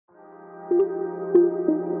Okay.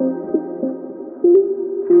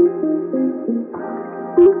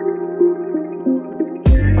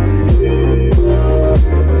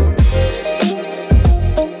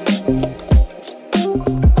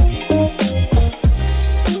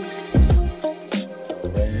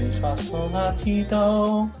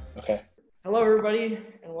 Hello, everybody,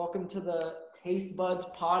 and welcome to the Taste Buds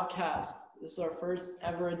podcast. This is our first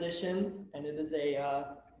ever edition, and it is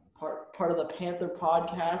a part of the Panther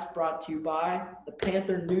podcast brought to you by the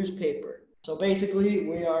Panther newspaper. So basically,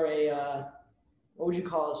 we are what would you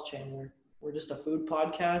call us, Chandler? We're just a food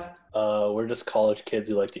podcast? We're just college kids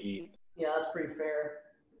who like to eat. Yeah, that's pretty fair.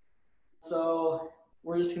 So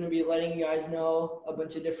we're just going to be letting you guys know a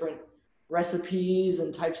bunch of different recipes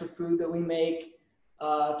and types of food that we make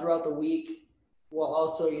throughout the week, while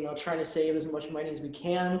also, trying to save as much money as we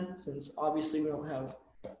can, since obviously we don't have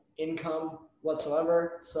income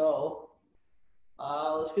whatsoever. So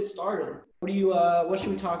let's get started. What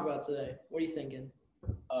should we talk about today? What are you thinking?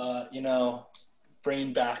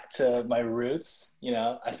 Bringing back to my roots,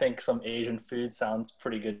 I think some Asian food sounds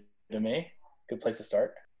pretty good to me. Good place to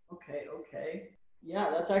start. Okay.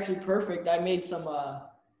 Yeah, that's actually perfect. I made some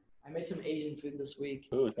Asian food this week.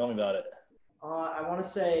 Ooh, tell me about it. I want to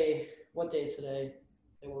say, what day is today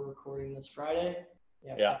that we're recording this? Friday?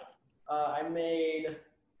 Yeah.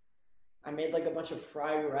 I made like a bunch of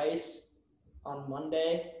fried rice on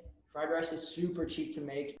Monday. Fried rice is super cheap to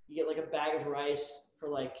make. You get like a bag of rice for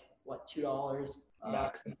like, $2?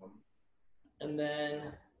 Maximum. And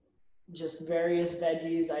then just various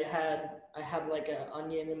veggies. I had like an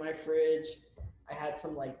onion in my fridge. I had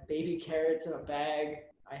some like baby carrots in a bag.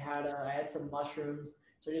 I had some mushrooms.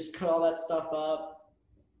 So I just cut all that stuff up,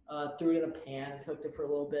 threw it in a pan, cooked it for a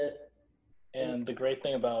little bit. And the great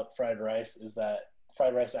thing about fried rice is that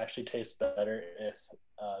fried rice actually tastes better if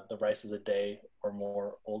the rice is a day or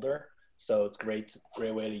more older. So it's great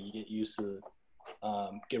way to get used to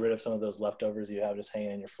get rid of some of those leftovers you have just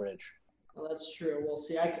hanging in your fridge. Well, that's true. Well,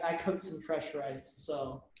 see, I cooked some fresh rice,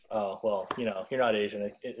 so. Oh, well, you're not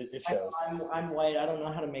Asian. It shows. I'm white. I don't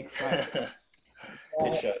know how to make fried rice.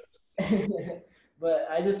 It shows. But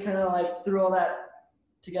I just kind of like threw all that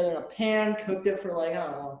together in a pan, cooked it for like, I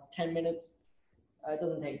don't know, 10 minutes. It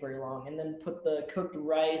doesn't take very long. And then put the cooked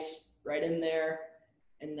rice right in there,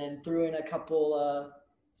 and then threw in a couple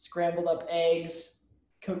scrambled up eggs,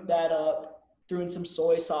 cooked that up, threw in some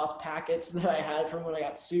soy sauce packets that I had from when I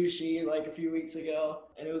got sushi like a few weeks ago,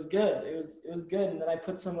 and it was good. It was good. And then I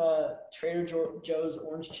put some Trader Joe's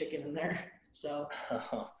orange chicken in there. So.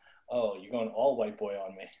 Oh, you're going all white boy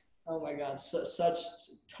on me. Oh my God, such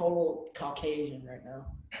total Caucasian right now.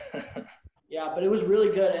 Yeah, but it was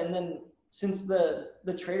really good. And then since the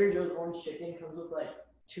Trader Joe's orange chicken comes with like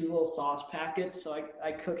 2 little sauce packets, so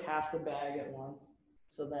I cook half the bag at once.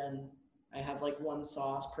 So then I have like 1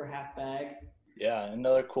 sauce per half bag. Yeah,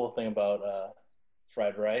 another cool thing about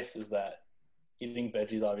fried rice is that eating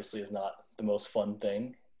veggies obviously is not the most fun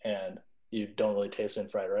thing, and you don't really taste it in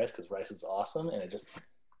fried rice because rice is awesome, and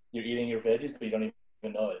you're eating your veggies, but you don't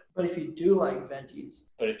even know it. But if you do like veggies.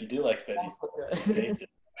 Taste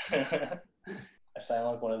it. I sound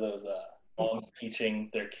like one of those moms teaching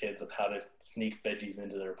their kids of how to sneak veggies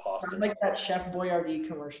into their pasta. Like that Chef Boyardee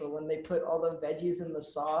commercial when they put all the veggies in the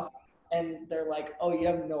sauce, and they're like, "Oh, you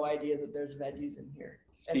have no idea that there's veggies in here."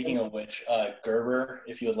 Speaking of which, Gerber,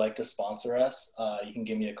 if you would like to sponsor us, you can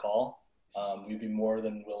give me a call. We'd be more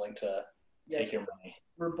than willing to take your money.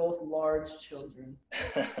 We're both large children.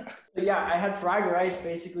 But yeah, I had fried rice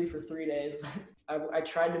basically for 3 days. I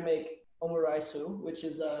tried to make omaraisu, which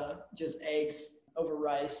is just eggs over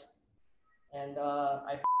rice. And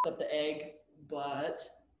I f***ed up the egg, but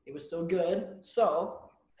it was still good.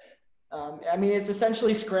 So, it's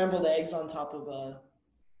essentially scrambled eggs on top of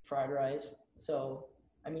fried rice. So,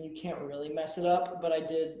 you can't really mess it up, but I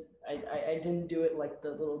didn't do it like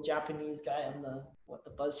the little Japanese guy on the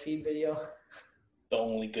BuzzFeed video. The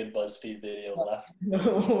only good BuzzFeed videos left.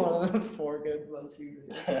 One of the 4 good BuzzFeed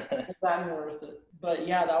videos. It's that worth it. But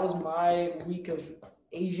yeah, that was my week of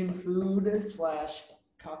Asian food /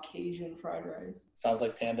 Caucasian fried rice. Sounds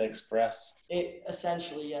like Panda Express. It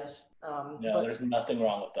essentially, yes. There's nothing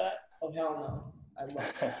wrong with that. Oh hell no, I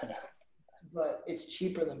love it. But it's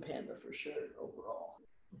cheaper than Panda for sure overall.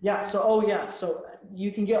 Yeah. So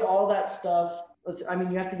you can get all that stuff.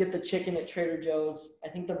 You have to get the chicken at Trader Joe's. I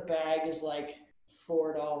think the bag is like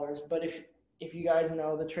 $4. But if you guys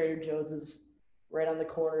know, the Trader Joe's is right on the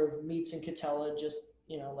corner of Meats and Catella. Just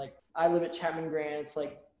like I live at Chapman Grand. It's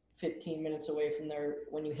like 15 minutes away from there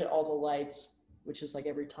when you hit all the lights, which is like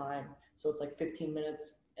every time. So it's like 15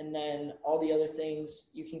 minutes. And then all the other things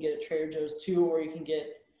you can get at Trader Joe's too, or you can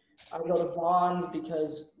get I go to Vaughn's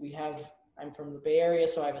because I'm from the Bay Area,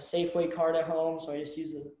 so I have a Safeway card at home. So I just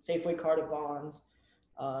use the Safeway card at Vaughn's,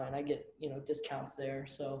 and I get, discounts there.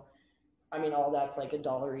 So, I mean, all that's like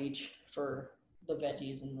 $1 each for the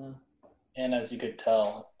veggies and the. And as you could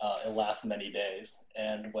tell, it lasts many days.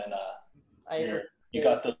 And when you I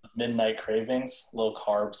got those midnight cravings, low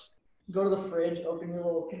carbs, go to the fridge, open your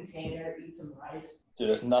little container, eat some rice. dude,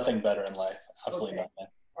 there's nothing better in life. Absolutely Okay.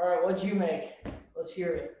 nothing. All right, what'd you make? Let's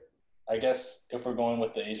hear it. I guess if we're going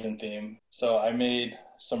with the Asian theme, so I made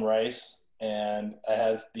some rice and I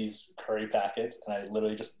had these curry packets and I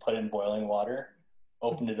literally just put it in boiling water,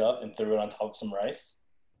 opened it up and threw it on top of some rice,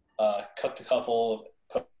 cooked a couple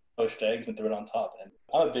of poached eggs and threw it on top. And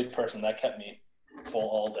I'm a big person. That kept me full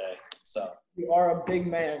all day. So You are a big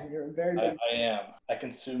man. You're a very big. I am. I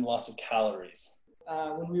consume lots of calories.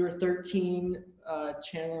 When we were 13,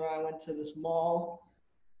 Chandler and I went to this mall,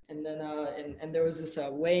 and then and there was this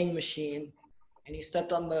weighing machine, and he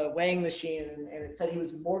stepped on the weighing machine, and it said he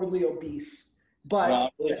was morbidly obese. But I'm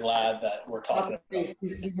really glad that we're talking about.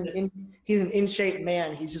 He's an in-shape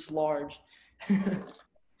man. He's just large.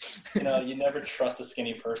 You never trust a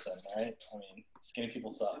skinny person, right? I mean, skinny people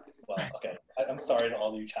suck. Well, okay. I'm sorry to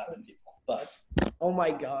all you Chapman people, but. Oh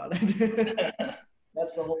my God.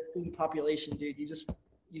 That's the whole student population, dude. You just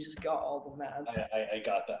got all the mad. I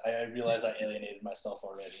got that. I realized I alienated myself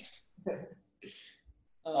already.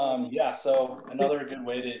 So another good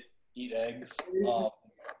way to eat eggs,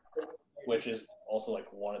 which is also like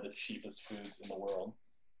one of the cheapest foods in the world,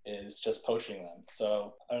 is just poaching them.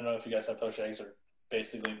 So I don't know if you guys have poached eggs, are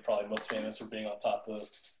basically probably most famous for being on top of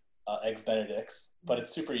eggs Benedicts, but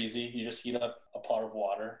it's super easy. You just heat up a pot of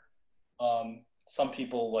water. Some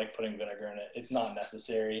people like putting vinegar in it. It's not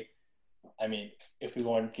necessary. I mean, if we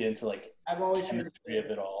want to get into like I've always chemistry of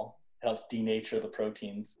it all, it helps denature the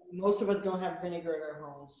proteins. Most of us don't have vinegar in our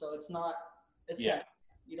homes, so it's not.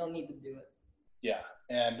 You don't need to do it. Yeah,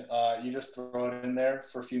 and you just throw it in there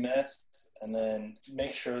for a few minutes, and then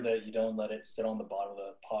make sure that you don't let it sit on the bottom of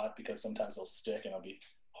the pot because sometimes it'll stick and it'll be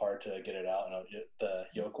hard to get it out, and the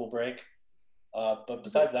yolk will break. But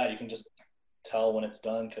besides that, you can just tell when it's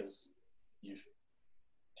done because you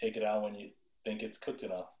take it out when you think it's cooked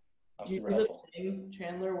enough. I'm super helpful. Thing,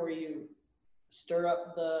 Chandler, where you stir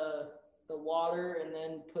up the water and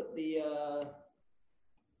then put the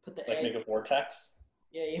egg. Make a vortex.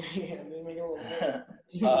 Yeah, make it a little.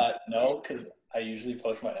 No, because I usually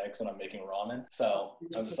poach my eggs when I'm making ramen. So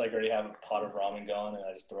I'm just like already have a pot of ramen going, and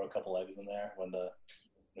I just throw a couple eggs in there when the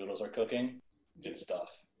noodles are cooking. Good stuff.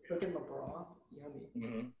 Cooking the broth, yummy.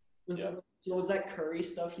 Mm-hmm. So was that curry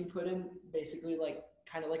stuff you put in basically like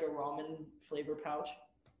kind of like a ramen flavor pouch?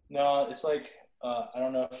 No, it's like I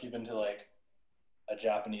don't know if you've been to like a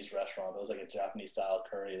Japanese restaurant. It was like a Japanese style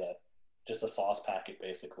curry that just a sauce packet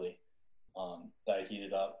basically that I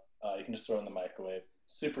heated up. You can just throw it in the microwave.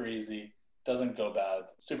 Super easy, doesn't go bad,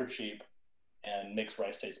 super cheap, and makes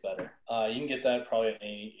rice taste better. You can get that probably at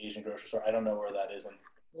any Asian grocery store. I don't know where that is.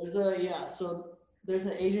 So there's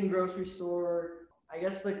an Asian grocery store. I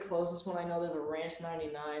guess the closest one I know, there's a Ranch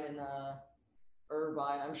 99 in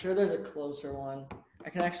Irvine. I'm sure there's a closer one. I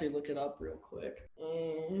can actually look it up real quick.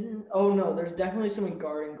 Oh no, there's definitely some in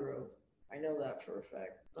Garden Grove. I know that for a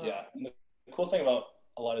fact. Yeah. The cool thing about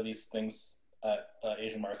a lot of these things at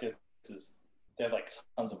Asian markets is they have like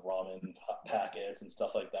tons of ramen packets and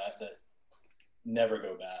stuff like that never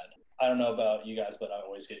go bad. I don't know about you guys, but I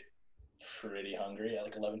always get pretty hungry at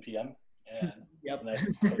like 11 p.m. And Yep. A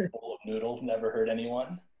nice quick bowl of noodles never hurt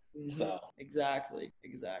anyone. Mm-hmm. So exactly.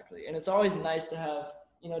 And it's always nice to have,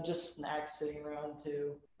 just snacks sitting around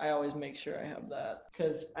too. I always make sure I have that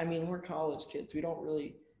because I mean we're college kids. We don't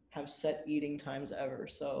really have set eating times ever,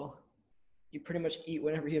 so you pretty much eat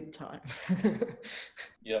whenever you have time.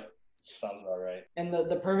 Yep. Sounds about right. And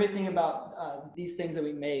the perfect thing about these things that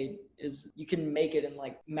we made is you can make it in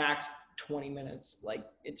like max 20 minutes. Like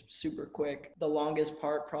it's super quick. The longest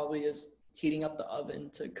part probably is heating up the oven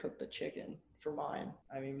to cook the chicken for mine.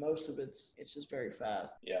 I mean, most of it's just very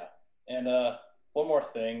fast. Yeah. And one more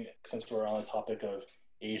thing, since we're on the topic of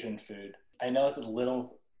Asian food, I know it's a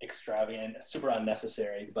little extravagant, super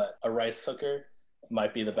unnecessary, but a rice cooker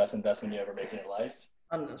might be the best investment you ever make in your life.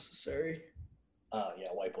 Unnecessary. Yeah,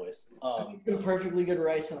 white boys. Some perfectly good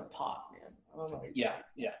rice in a pot, man. Oh my yeah,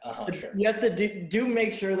 sure. You have to do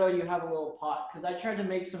make sure though you have a little pot because I tried to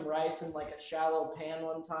make some rice in like a shallow pan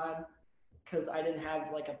one time because I didn't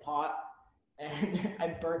have like a pot and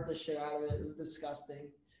I burnt the shit out of it. It was disgusting.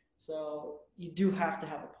 So you do have to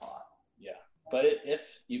have a pot. Yeah, but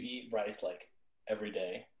if you eat rice like every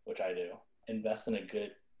day, which I do, invest in a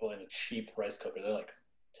cheap rice cooker. They're like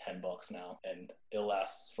 $10 now, and it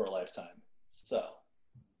lasts for a lifetime. So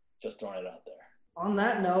just throwing it out there. On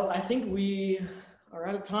that note, I think we are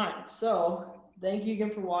out of time. So thank you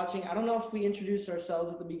again for watching. I don't know if we introduced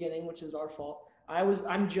ourselves at the beginning, which is our fault.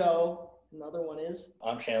 I'm Joe. Another one is.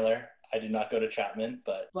 I'm Chandler. I did not go to Chapman,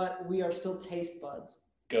 but we are still taste buds.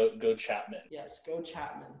 Go Chapman. Yes, go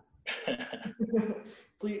Chapman.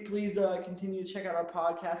 Please continue to check out our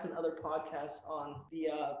podcast and other podcasts on the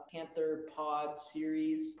Panther Pod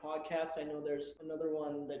series podcasts. I know there's another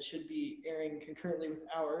one that should be airing concurrently with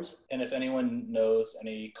ours. And if anyone knows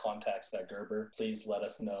any contacts at Gerber, please let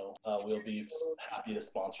us know. We'll be happy to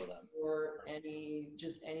sponsor them. Or any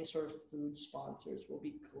sort of food sponsors, we'll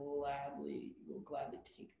gladly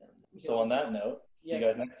take them. So on that note, see you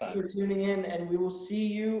guys next time. Thanks for tuning in, and we will see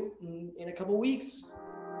you in a couple weeks.